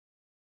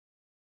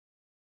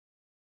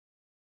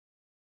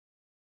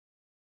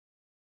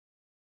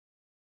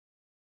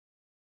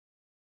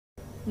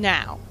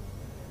Now,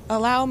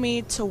 allow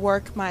me to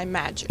work my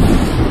magic.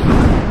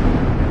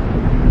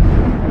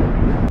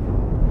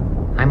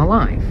 I'm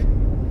alive.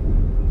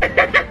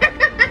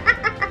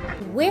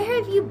 Where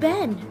have you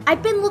been?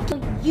 I've been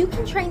looking. You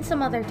can train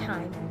some other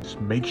time. Just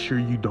make sure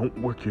you don't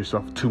work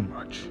yourself too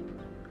much.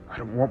 I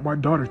don't want my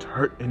daughter to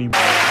hurt anyone.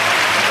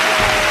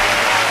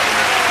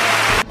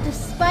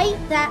 Despite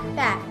that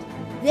fact,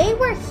 they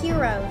were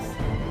heroes.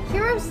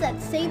 Heroes that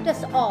saved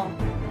us all.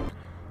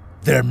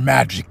 Their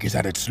magic is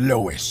at its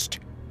lowest.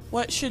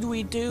 What should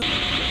we do?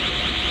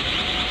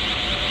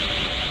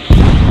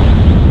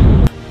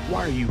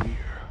 Why are you here?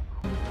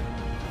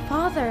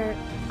 Father,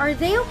 are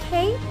they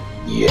okay?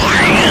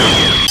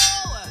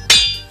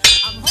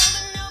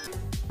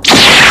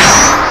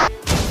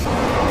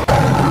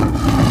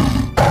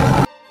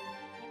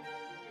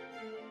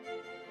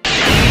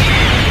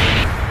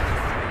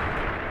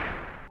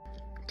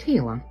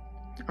 Teela,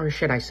 or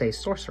should I say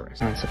sorceress,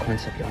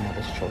 consequence of your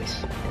mother's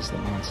choice, is the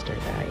monster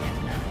that I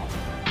am now.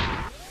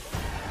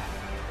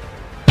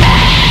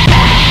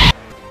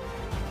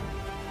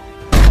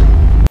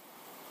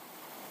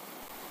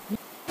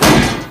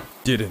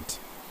 Didn't.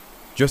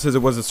 Just as it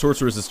was the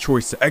sorceress's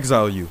choice to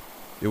exile you,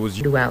 it was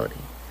you. Duality.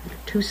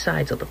 Two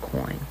sides of the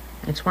coin.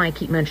 It's why I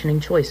keep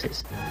mentioning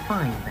choices.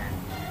 Fine, then.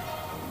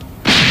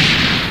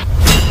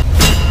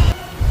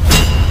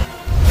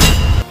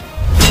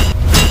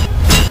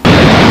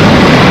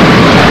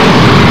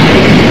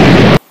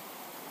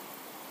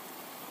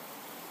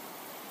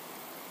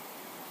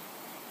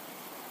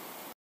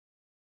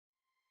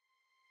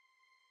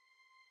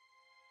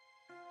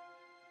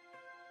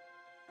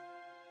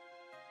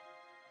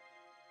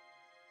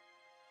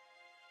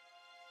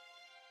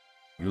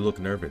 You look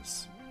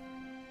nervous.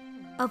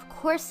 Of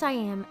course I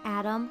am,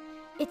 Adam.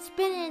 It's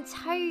been an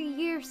entire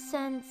year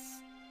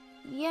since,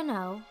 you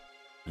know.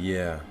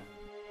 Yeah.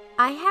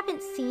 I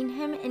haven't seen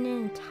him in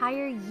an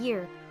entire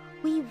year.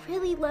 We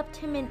really left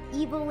him in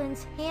Evil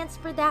Lynn's hands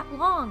for that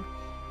long.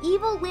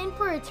 Evil Lynn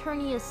for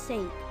Eternia's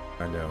sake.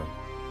 I know.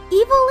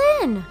 Evil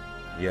Lynn!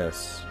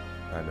 Yes,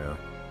 I know.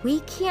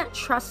 We can't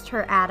trust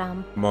her,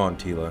 Adam. Come on,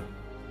 Teela.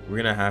 We're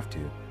gonna have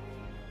to.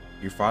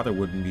 Your father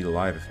wouldn't be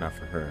alive if not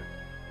for her.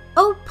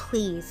 Oh,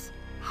 please.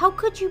 How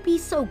could you be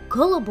so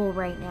gullible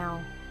right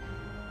now?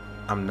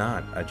 I'm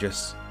not. I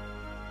guess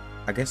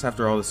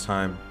after all this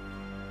time,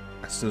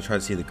 I still try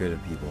to see the good in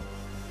people.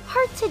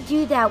 Hard to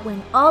do that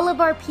when all of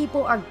our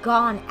people are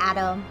gone,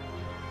 Adam.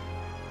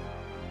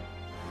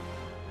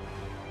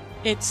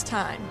 It's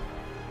time.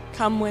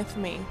 Come with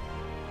me.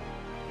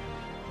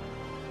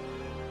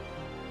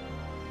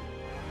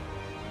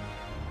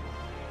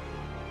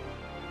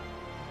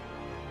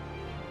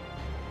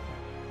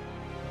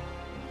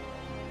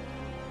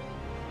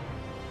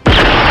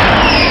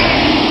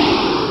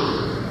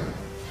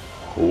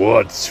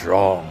 What's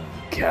wrong,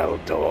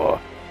 Skeletor?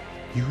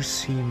 You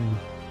seem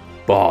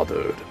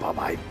bothered by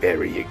my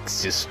very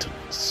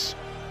existence.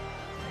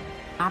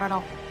 Not at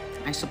all.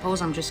 I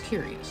suppose I'm just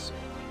curious.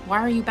 Why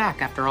are you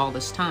back after all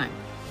this time?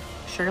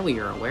 Surely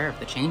you're aware of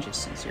the changes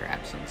since your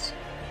absence.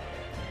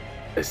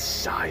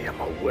 Yes, I am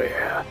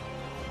aware.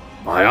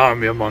 My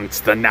army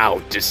amongst the now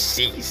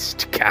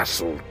deceased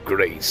Castle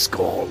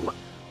Grayskull,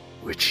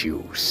 which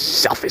you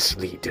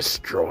selfishly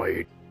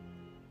destroyed.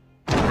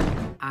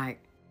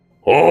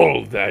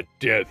 All that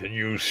death and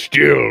you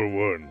still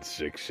weren't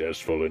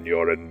successful in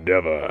your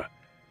endeavor.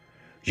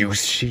 You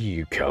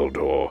see,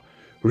 Skeletor,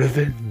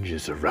 revenge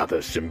is a rather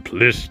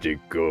simplistic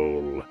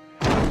goal.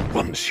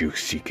 Once you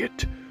seek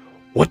it,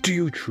 what do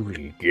you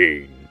truly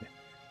gain?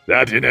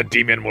 That inner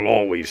demon will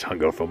always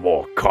hunger for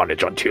more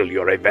carnage until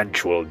your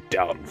eventual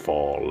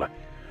downfall.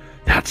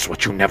 That's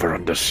what you never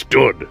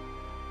understood.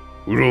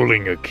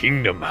 Ruling a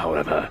kingdom,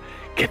 however,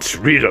 gets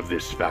rid of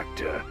this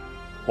factor.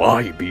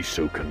 Why be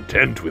so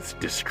content with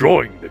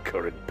destroying the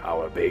current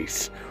power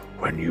base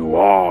when you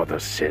are the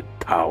said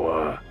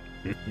power?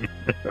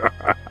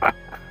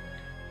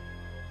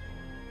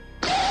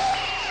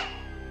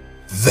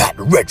 That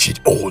wretched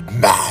old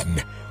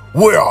man!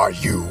 Where are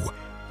you?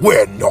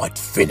 We're not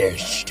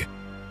finished!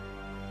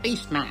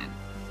 Beast Man.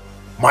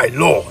 My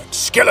lord,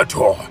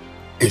 Skeletor!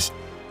 Is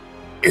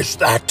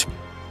that...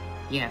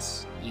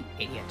 Yes, you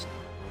idiot.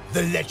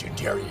 the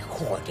legendary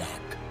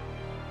Hordak?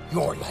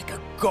 You're like a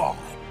god.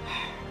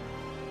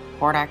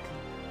 Hordak,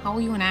 how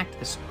will you enact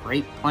this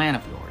great plan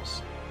of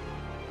yours?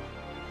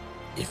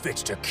 If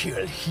it's to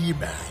kill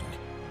He-Man,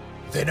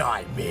 then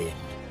I'm in.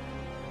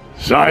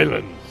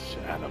 Silence,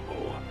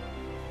 animal.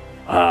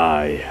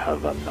 I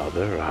have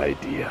another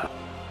idea.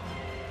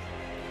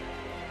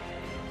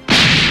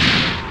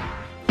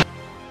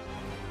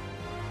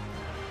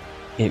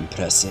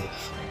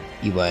 Impressive.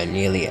 You were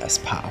nearly as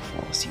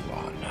powerful as you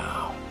are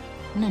now.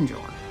 Ninja.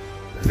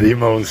 The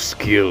most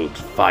skilled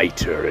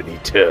fighter in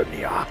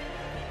Eternia.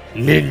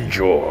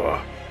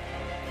 Ninja.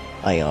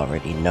 I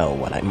already know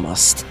what I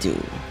must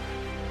do.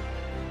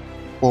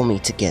 We'll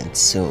meet again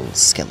soon,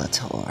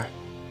 Skeletor.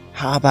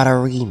 How about a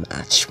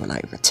rematch when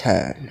I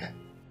return?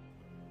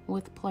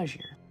 With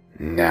pleasure.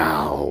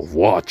 Now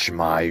watch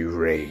my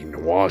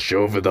rain wash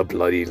over the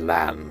bloody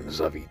lands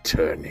of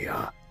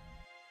Eternia.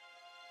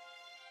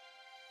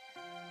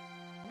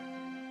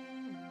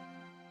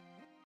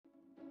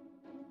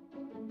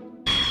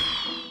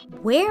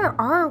 Where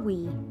are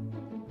we?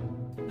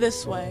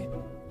 This way.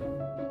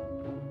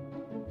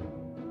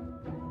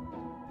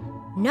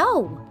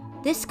 No,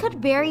 this could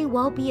very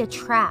well be a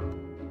trap.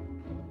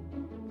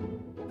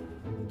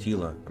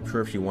 Teela, I'm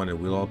sure if she wanted,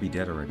 we'll all be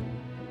dead already.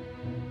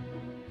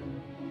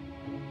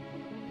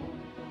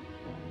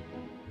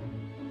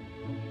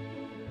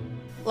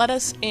 Let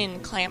us in,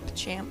 Clamp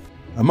Champ.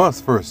 I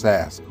must first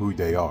ask who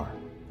they are.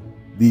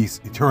 These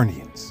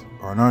Eternians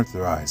are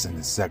unauthorized in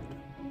this sector.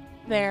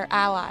 They're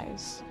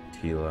allies.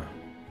 Teela.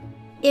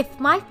 If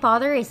my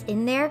father is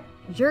in there,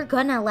 you're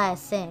gonna let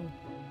us in.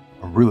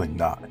 I'm really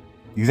not.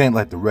 These ain't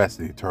like the rest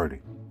of the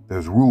Eternity.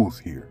 There's rules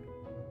here.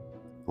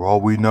 For all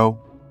we know,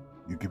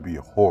 you could be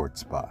a Horde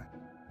spy.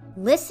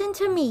 Listen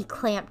to me,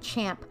 Clamp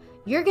Champ.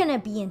 You're gonna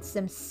be in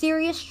some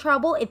serious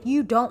trouble if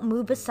you don't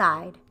move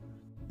aside.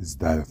 Is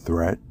that a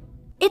threat?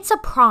 It's a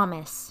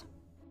promise.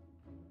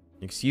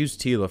 Excuse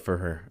Teela for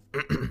her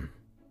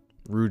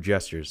rude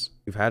gestures.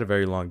 We've had a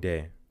very long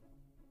day.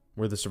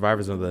 We're the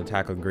survivors of the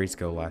attack on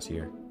Greatskull last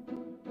year.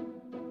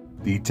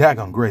 The attack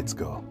on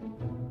Greatskull.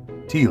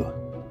 Teela.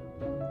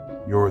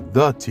 You're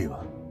the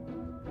Teela.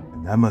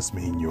 And that must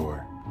mean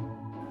you're...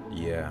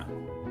 Yeah.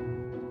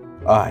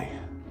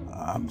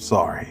 I'm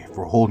sorry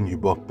for holding you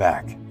both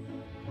back.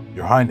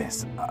 Your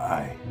Highness,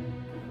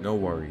 No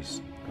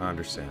worries. I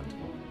understand.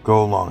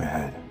 Go along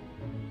ahead.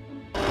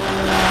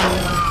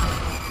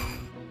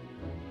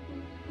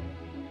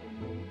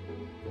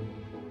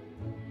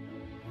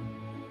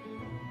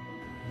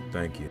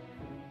 Thank you.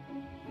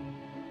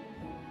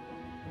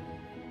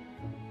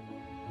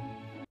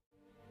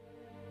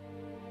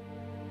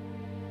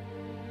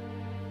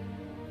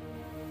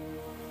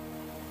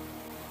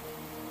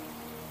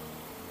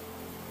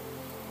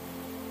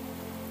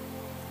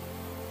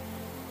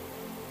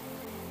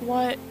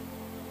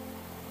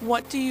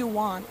 What do you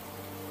want?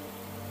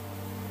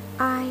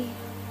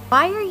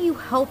 Why are you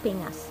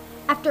helping us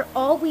after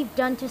all we've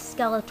done to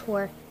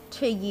Skeletor,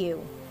 to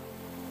you?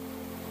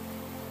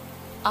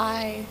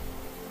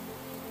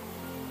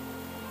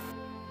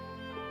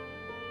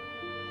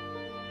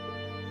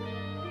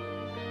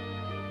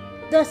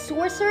 The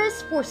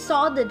sorceress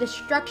foresaw the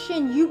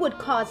destruction you would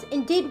cause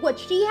and did what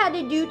she had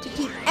to do to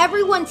keep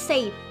everyone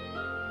safe.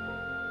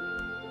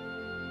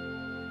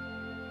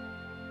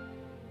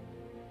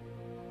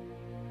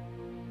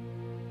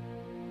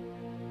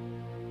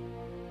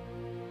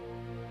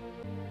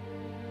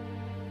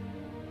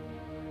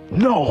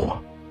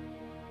 No!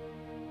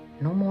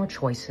 No more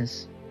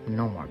choices,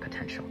 no more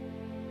potential.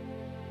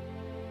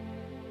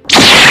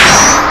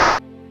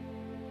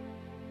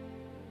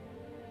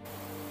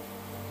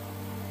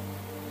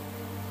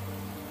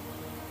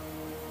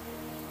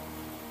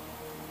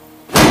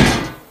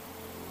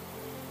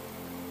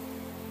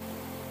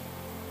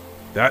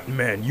 That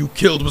man you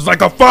killed was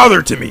like a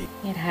father to me!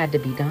 It had to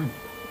be done.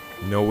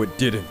 No, it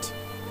didn't.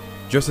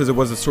 Just as it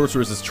was the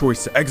sorceress's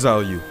choice to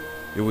exile you,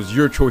 it was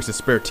your choice to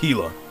spare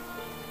Teela.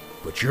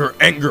 But your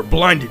anger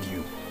blinded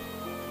you.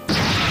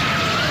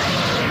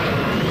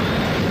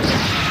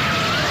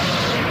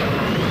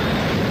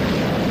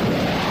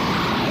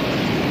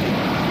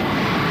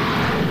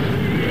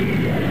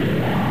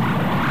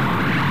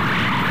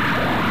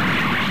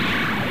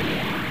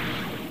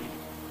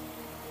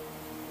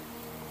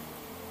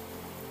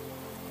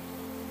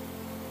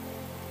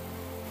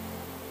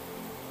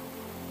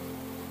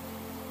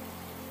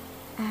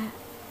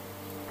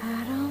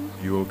 Adam?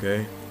 You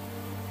okay?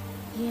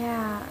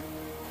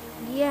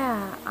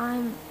 Yeah,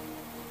 I'm...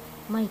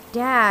 my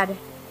dad.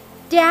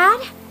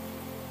 Dad?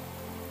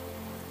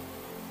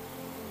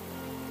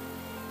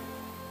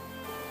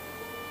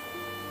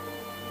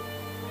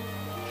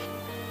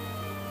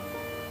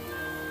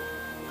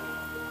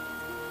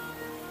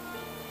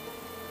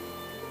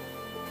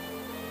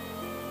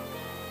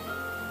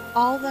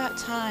 All that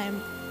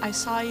time, I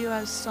saw you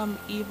as some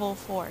evil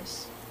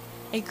force.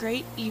 A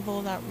great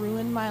evil that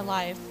ruined my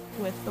life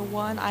with the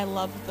one I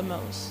loved the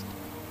most.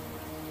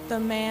 The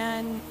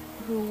man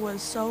who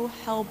was so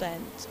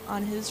hell-bent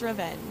on his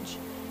revenge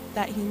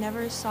that he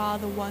never saw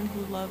the one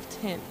who loved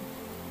him,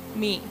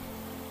 me.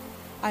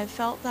 I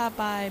felt that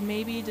by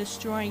maybe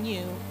destroying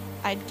you,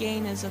 I'd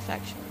gain his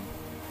affection.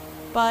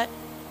 But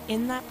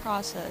in that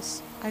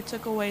process, I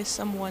took away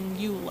someone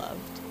you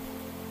loved.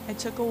 I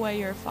took away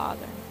your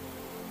father.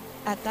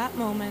 At that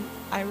moment,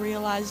 I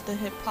realized the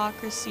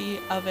hypocrisy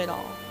of it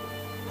all.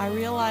 I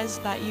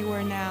realized that you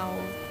are now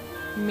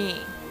me.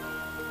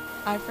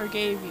 I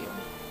forgave you.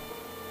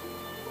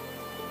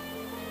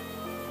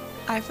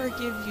 I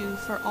forgive you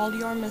for all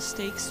your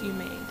mistakes you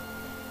made.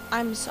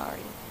 I'm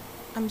sorry.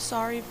 I'm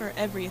sorry for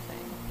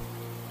everything.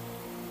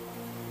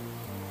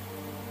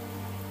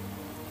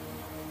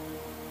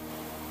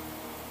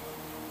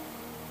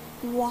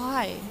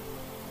 Why?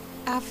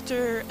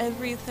 After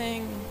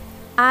everything...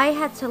 I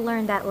had to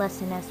learn that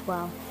lesson as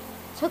well.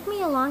 Took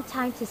me a long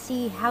time to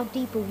see how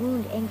deep a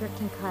wound anger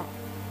can cut.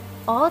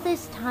 All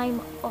this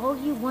time, all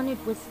you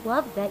wanted was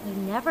love that you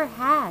never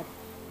had.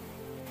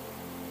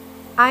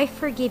 I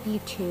forgive you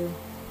too.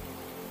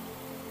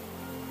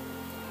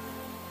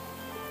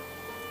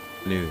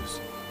 News.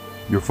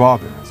 Your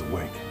father is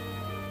awake.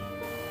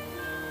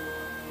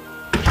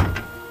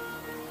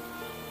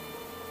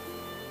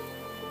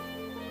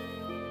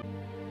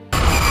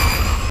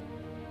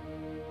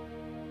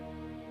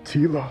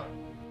 Teela,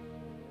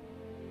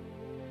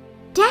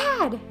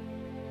 Dad!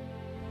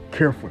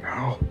 careful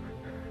now.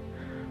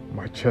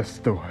 My chest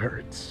still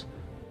hurts.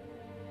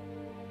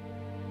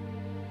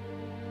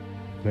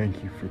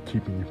 Thank you for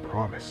keeping your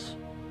promise.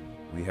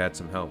 We had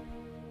some help.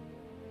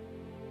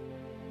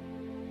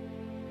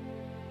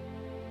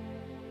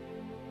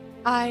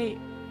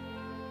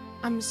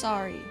 I'm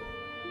sorry.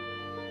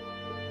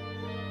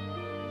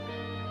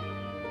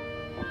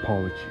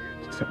 Apology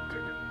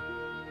accepted.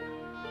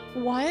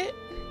 What?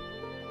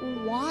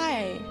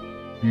 Why?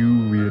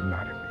 You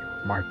reunited me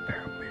with my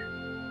family.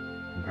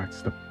 And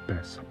that's the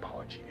best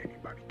apology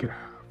anybody could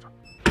have.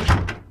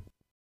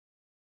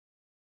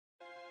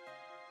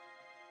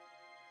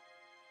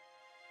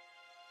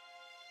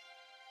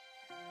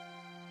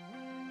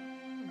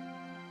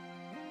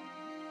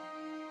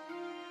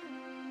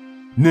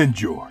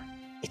 Ninjor.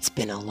 It's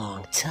been a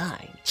long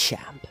time,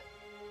 champ.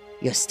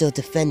 You're still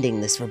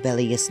defending this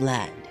rebellious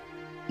land.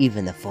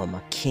 Even the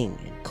former king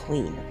and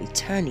queen of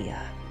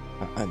Eternia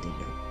are under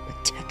your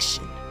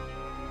protection.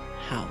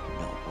 How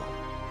noble.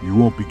 You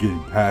won't be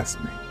getting past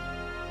me.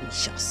 We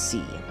shall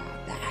see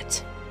about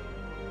that.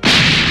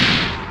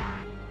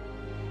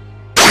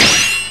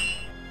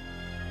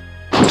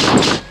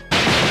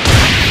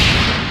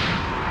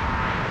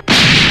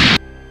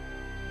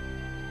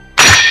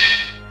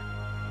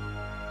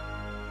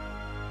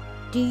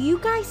 Do you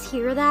guys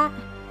hear that?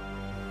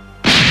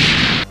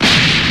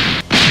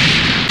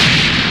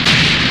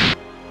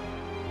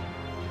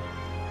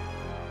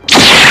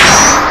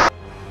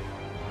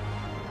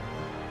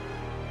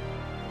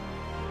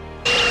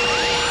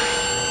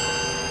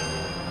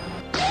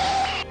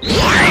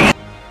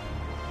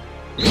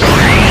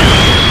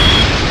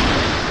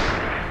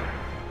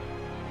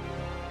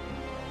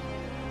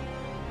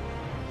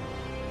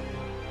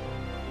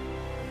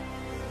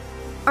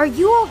 Are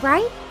you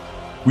alright?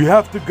 We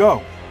have to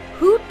go.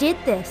 Who did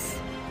this?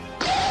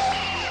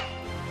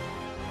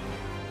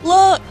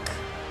 Look!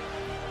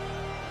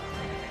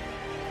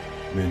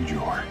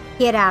 Ninjor.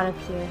 Get out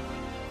of here.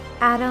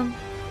 Adam,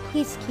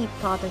 please keep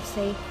Father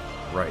safe.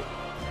 Right.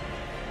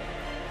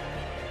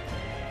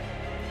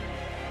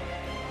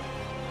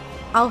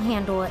 I'll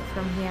handle it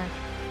from here.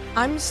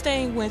 I'm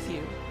staying with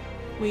you.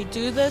 We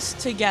do this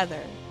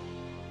together.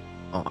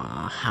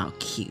 Aw, how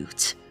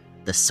cute.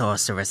 The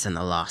sorceress and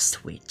the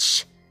lost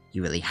witch.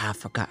 You really have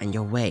forgotten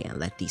your way and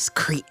let these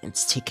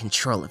cretins take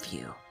control of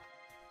you.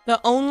 The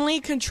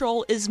only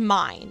control is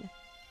mine.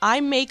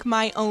 I make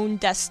my own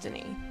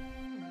destiny.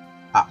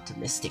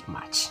 Optimistic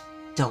much.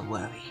 Don't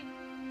worry.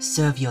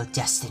 Serve your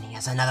destiny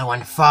as another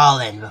one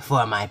fallen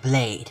before my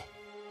blade.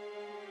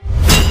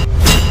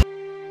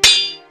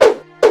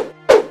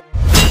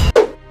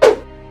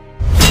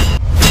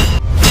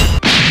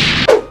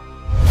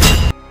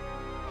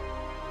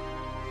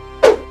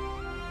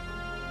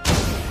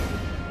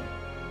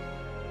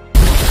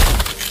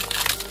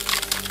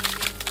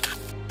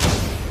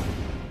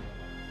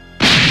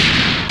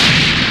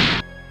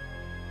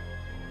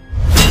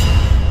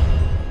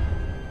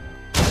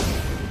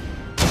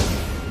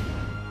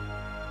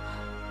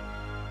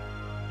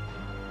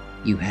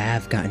 You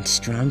have gotten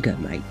stronger,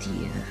 my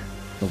dear,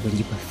 but when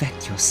you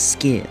perfect your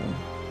skill...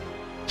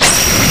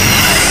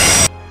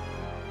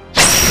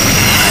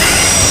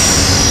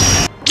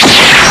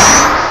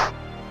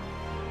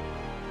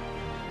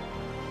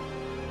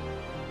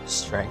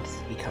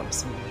 strength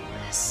becomes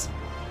meaningless.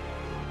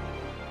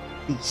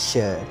 Be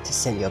sure to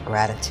send your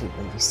gratitude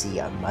when you see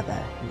your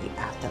mother in the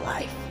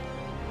afterlife.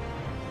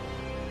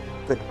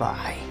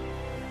 Goodbye.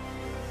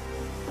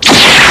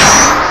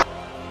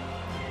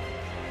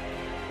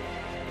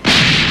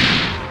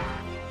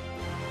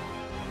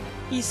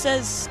 He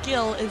says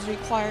skill is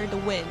required to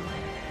win,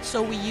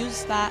 so we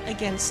use that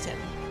against him.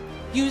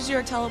 Use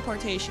your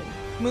teleportation.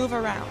 Move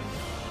around.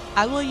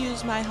 I will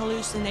use my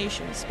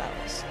hallucination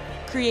spells.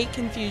 Create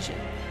confusion.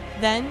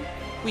 Then,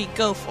 we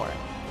go for it.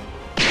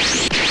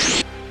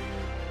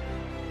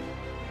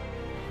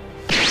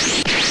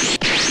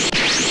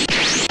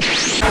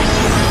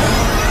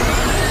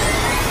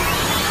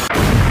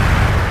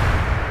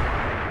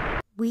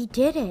 We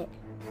did it.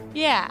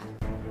 Yeah.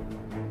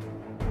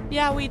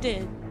 Yeah, we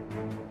did.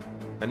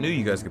 I knew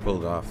you guys could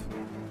pull it off.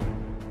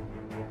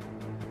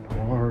 I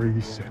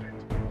already said it.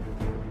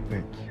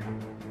 Thank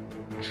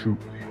you. Truly.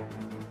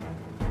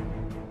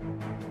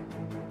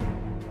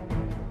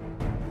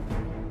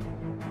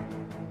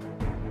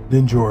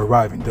 Ninjor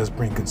arriving does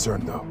bring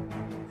concern, though.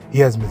 He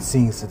hasn't been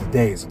seen since the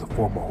days of the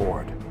former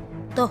Horde.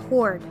 The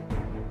Horde.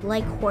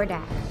 Like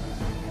Hordak.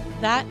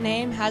 That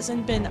name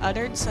hasn't been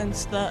uttered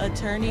since the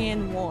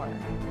Eternian War.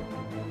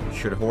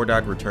 Should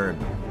Hordak return,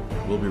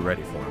 We'll be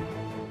ready for him.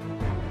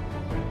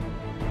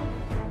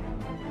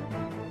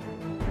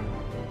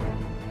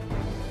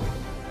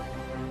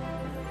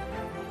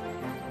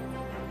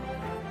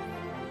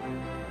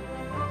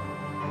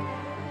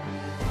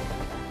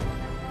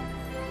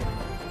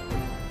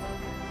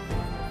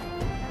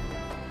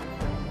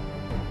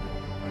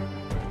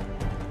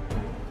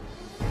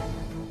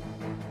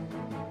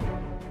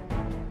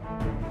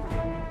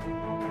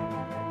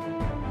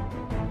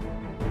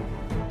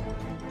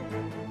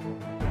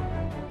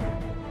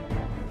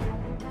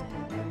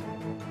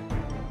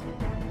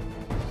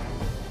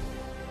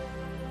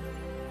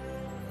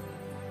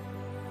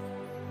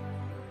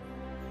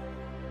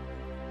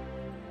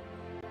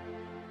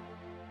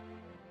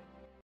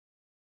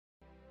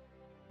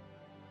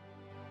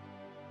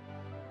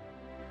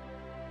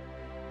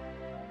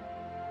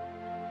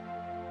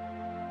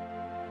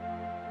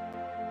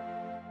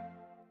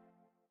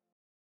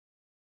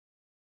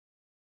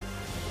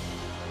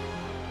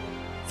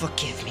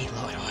 Forgive me,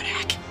 Lord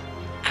Hordak.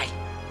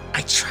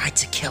 I tried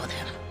to kill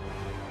them.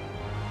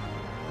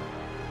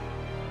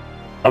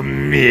 A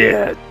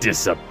mere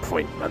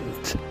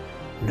disappointment.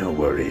 No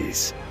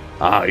worries.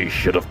 I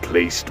should have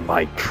placed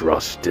my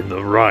trust in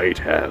the right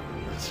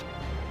hands.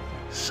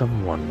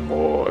 Someone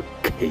more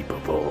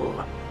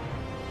capable.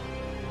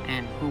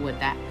 And who would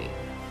that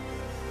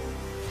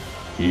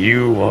be?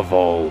 You of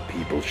all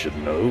people should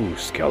know,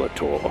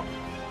 Skeletor.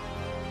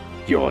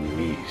 Your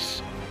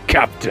niece,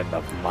 captain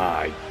of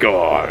my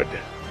guard.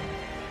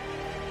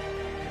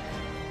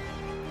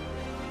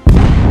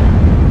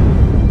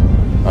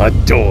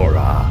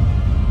 Adora,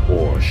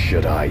 or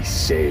should I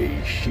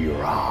say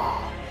Shira?